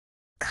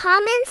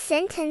Common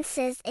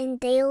sentences in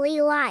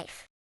daily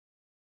life.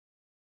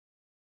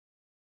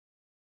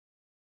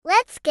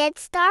 Let's get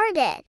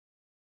started.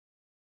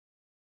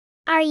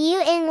 Are you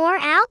in or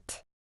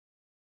out?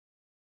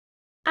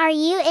 Are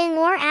you in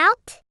or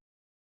out?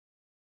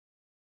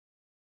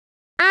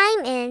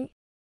 I'm in.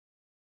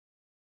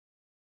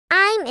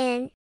 I'm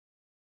in.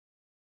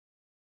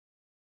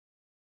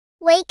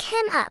 Wake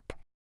him up.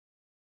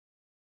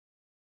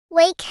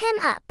 Wake him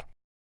up.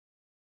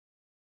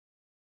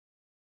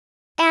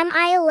 Am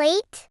I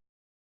late?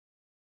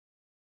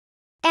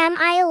 Am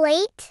I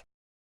late?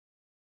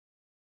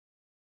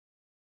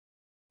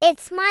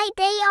 It's my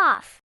day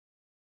off.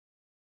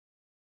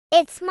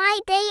 It's my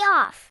day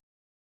off.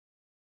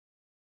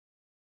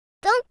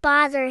 Don't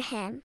bother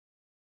him.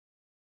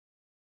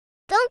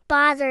 Don't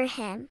bother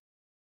him.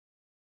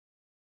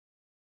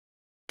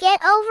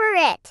 Get over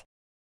it.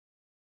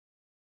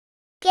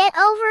 Get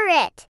over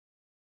it.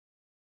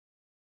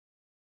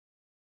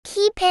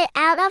 Keep it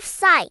out of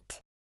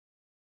sight.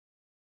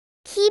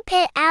 Keep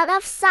it out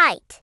of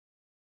sight.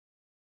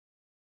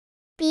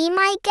 Be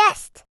my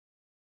guest.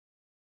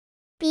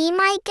 Be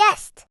my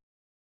guest.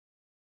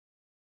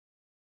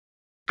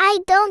 I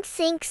don't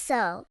think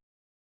so.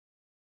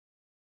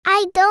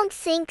 I don't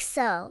think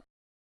so.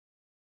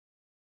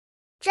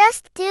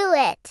 Just do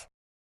it.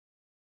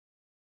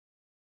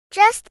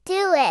 Just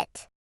do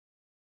it.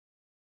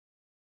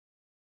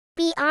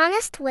 Be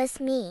honest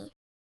with me.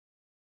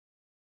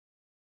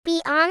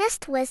 Be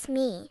honest with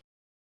me.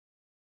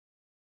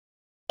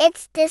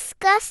 It's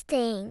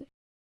disgusting.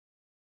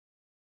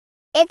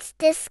 It's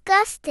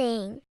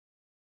disgusting.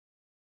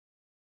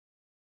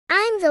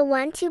 I'm the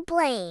one to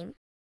blame.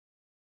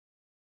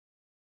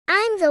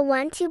 I'm the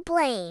one to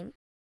blame.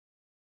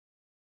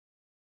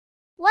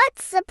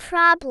 What's the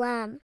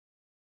problem?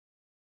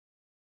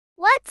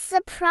 What's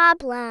the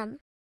problem?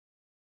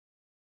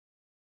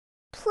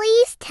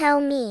 Please tell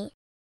me.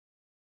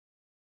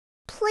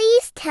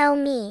 Please tell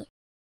me.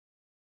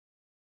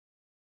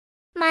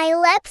 My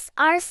lips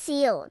are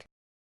sealed.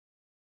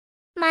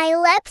 My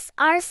lips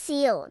are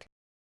sealed.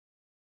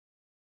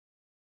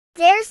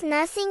 There's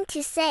nothing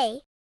to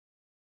say.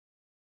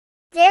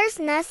 There's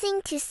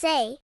nothing to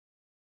say.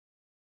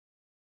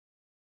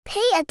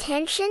 Pay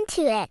attention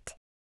to it.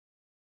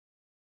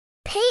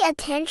 Pay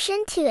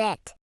attention to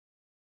it.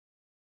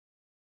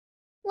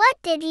 What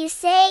did you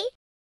say?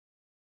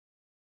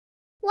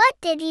 What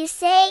did you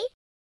say?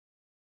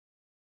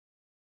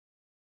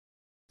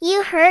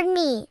 You heard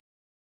me.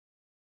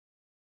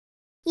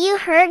 You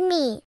heard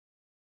me.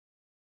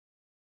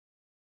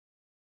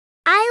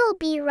 I'll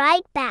be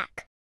right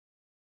back.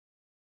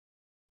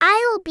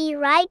 I'll be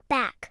right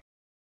back.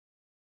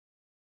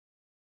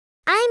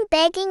 I'm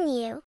begging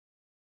you.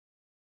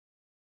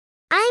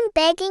 I'm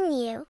begging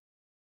you.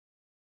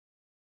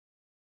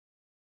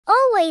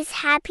 Always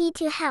happy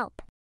to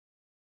help.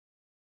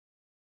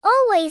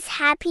 Always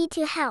happy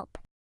to help.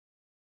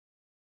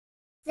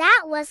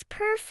 That was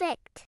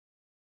perfect.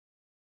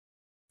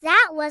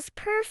 That was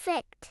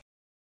perfect.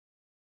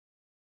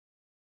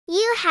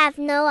 You have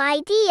no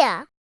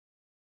idea.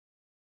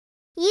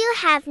 You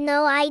have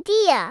no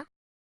idea.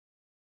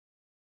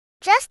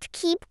 Just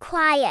keep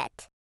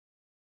quiet.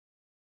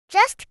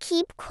 Just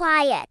keep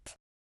quiet.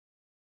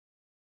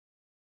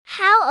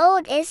 How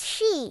old is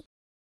she?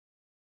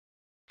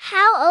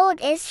 How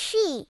old is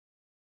she?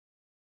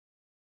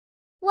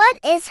 What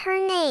is her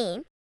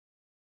name?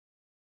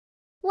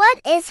 What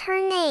is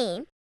her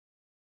name?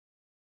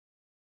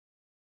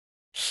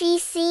 She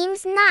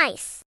seems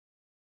nice.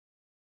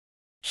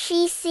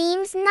 She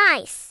seems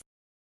nice.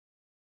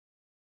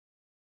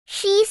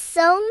 She's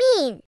so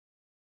mean.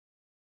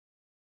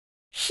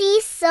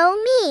 She's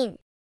so mean.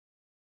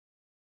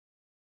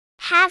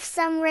 Have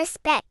some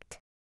respect.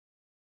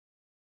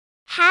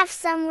 Have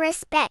some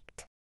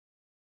respect.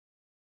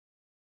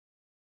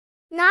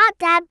 Not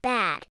that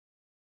bad.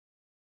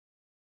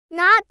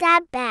 Not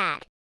that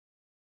bad.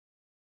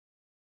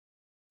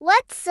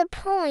 What's the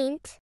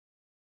point?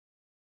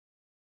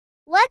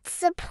 What's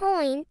the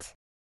point?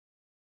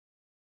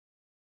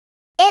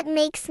 It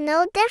makes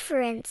no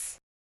difference.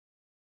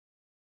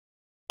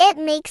 It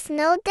makes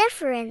no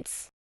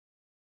difference.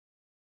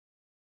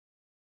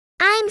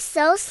 I'm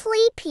so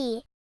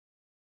sleepy.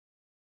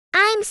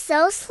 I'm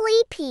so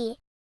sleepy.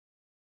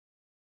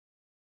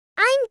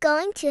 I'm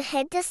going to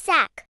hit the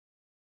sack.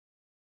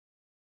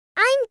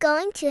 I'm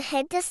going to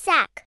hit the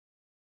sack.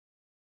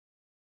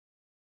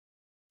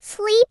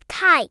 Sleep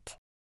tight.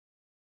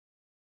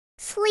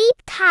 Sleep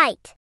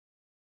tight.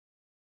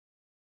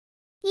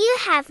 You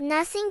have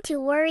nothing to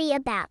worry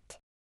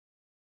about.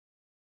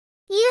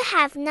 You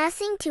have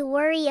nothing to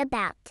worry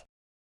about.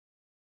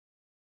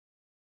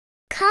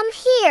 Come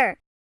here.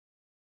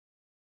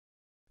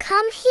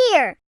 Come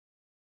here.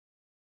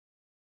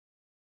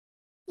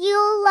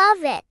 You'll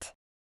love it.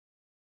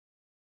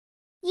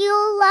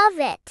 You'll love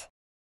it.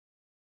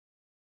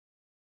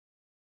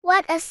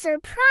 What a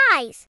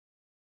surprise!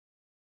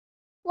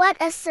 What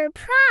a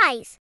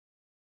surprise!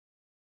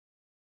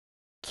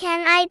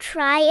 Can I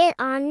try it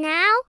on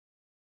now?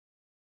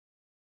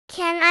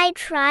 Can I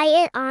try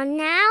it on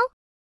now?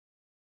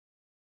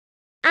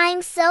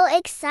 I'm so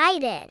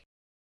excited.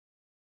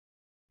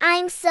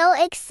 I'm so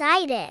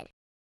excited.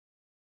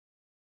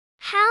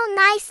 How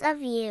nice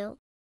of you.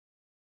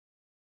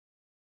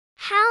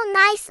 How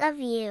nice of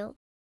you.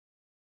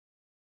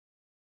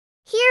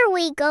 Here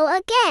we go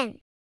again.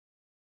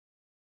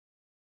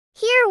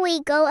 Here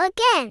we go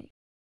again.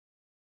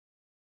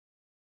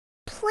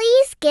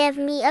 Please give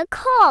me a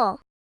call.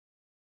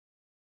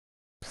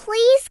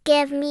 Please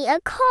give me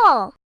a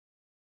call.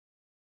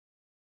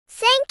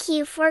 Thank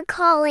you for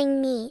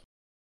calling me.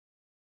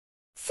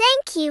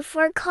 Thank you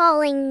for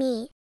calling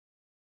me.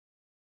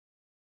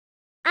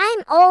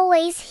 I'm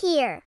always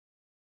here.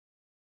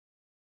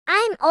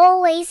 I'm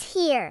always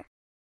here.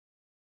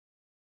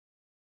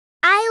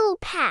 I'll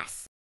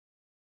pass.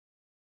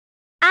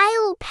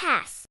 I'll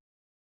pass.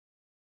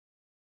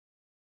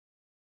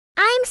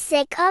 I'm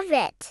sick of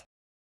it.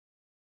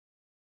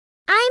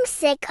 I'm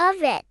sick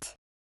of it.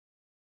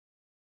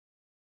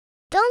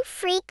 Don't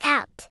freak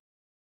out.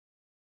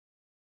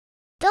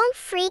 Don't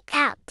freak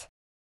out.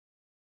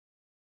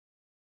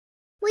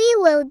 We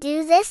will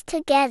do this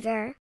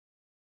together.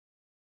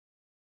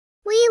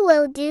 We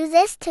will do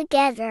this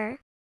together.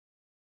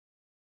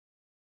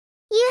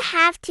 You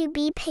have to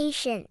be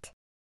patient.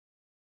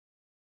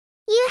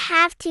 You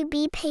have to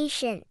be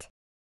patient.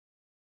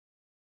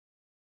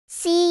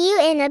 See you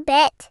in a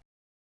bit.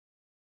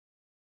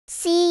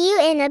 See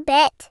you in a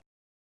bit.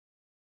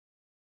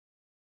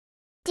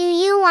 Do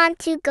you want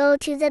to go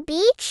to the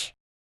beach?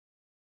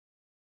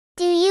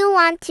 Do you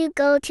want to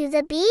go to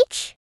the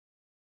beach?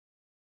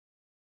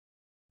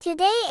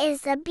 Today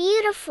is a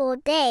beautiful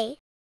day.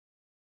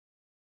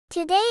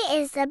 Today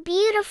is a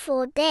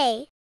beautiful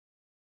day.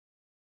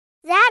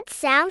 That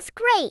sounds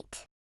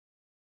great.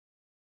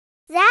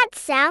 That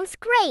sounds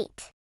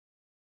great.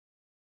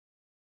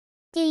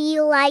 Do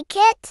you like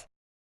it?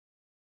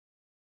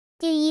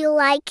 Do you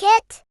like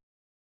it?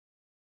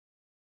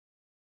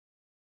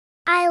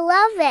 I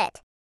love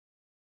it.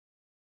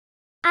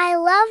 I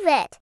love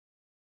it.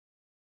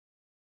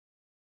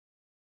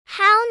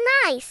 How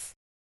nice.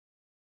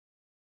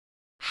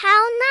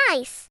 How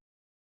nice.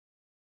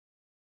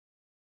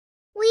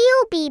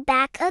 We'll be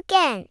back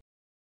again.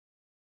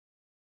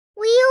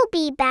 We'll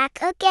be back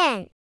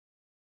again.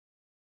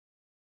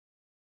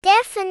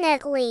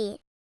 Definitely.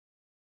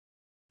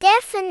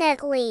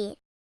 Definitely.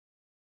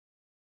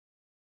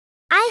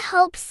 I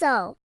hope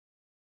so.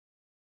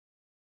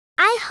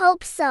 I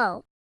hope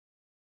so.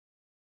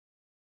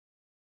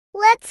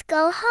 Let's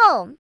go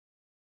home.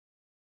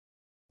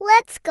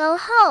 Let's go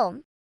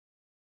home.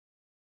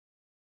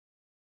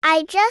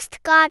 I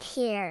just got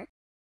here.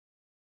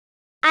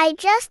 I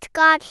just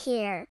got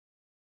here.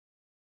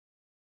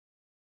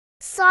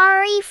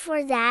 Sorry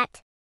for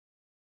that.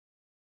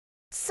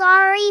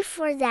 Sorry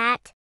for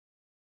that.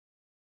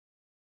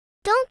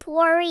 Don't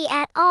worry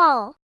at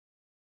all.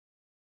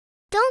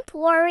 Don't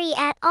worry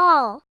at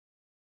all.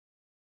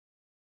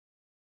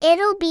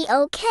 It'll be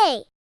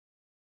okay.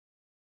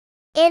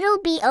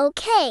 It'll be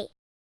okay.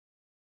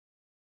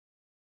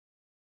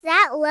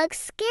 That looks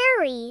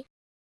scary.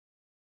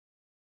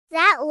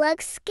 That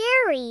looks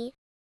scary.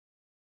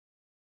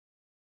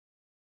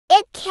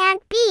 It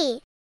can't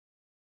be.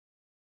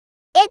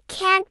 It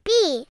can't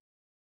be.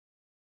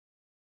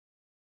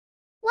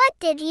 What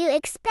did you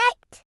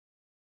expect?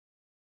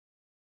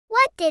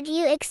 What did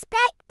you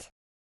expect?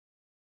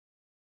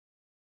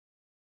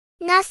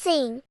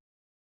 Nothing.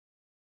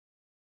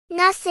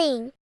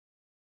 Nothing.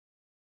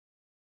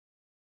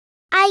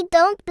 I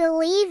don't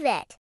believe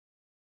it.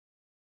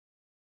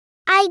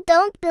 I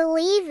don't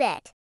believe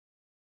it.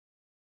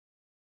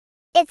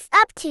 It's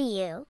up to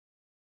you.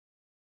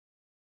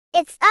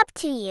 It's up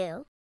to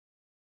you.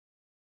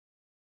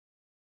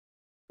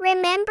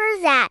 Remember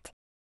that.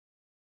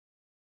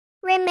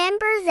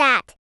 Remember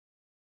that.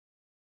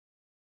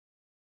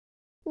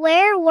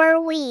 Where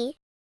were we?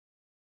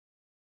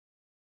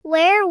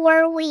 Where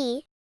were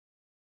we?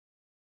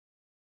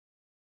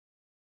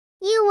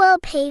 You will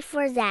pay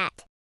for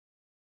that.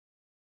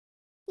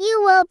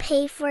 You will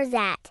pay for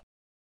that.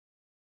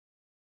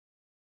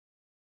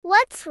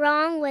 What's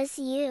wrong with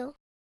you?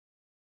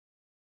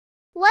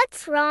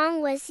 What's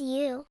wrong with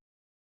you?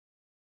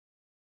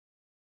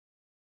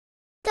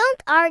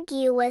 Don't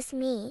argue with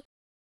me.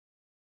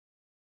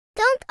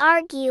 Don't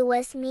argue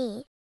with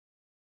me.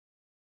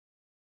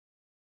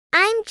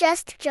 I'm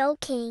just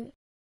joking.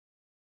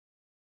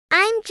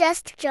 I'm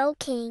just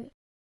joking.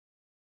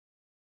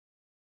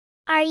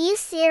 Are you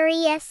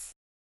serious?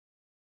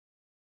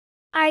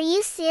 Are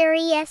you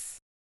serious?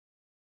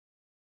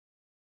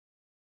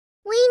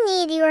 We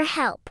need your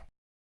help.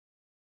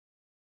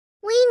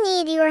 We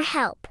need your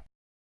help.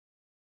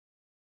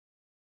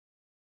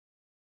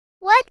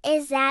 What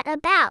is that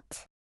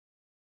about?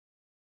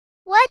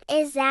 What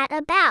is that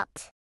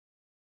about?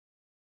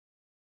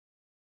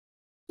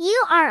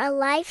 You are a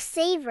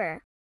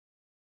lifesaver.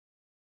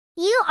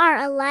 You are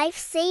a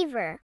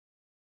lifesaver.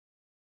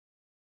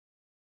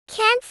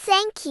 Can't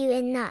thank you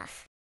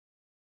enough.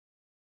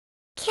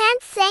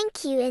 Can't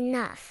thank you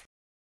enough.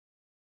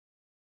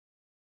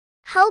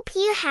 Hope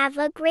you have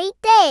a great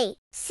day.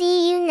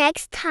 See you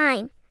next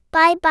time.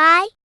 Bye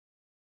bye.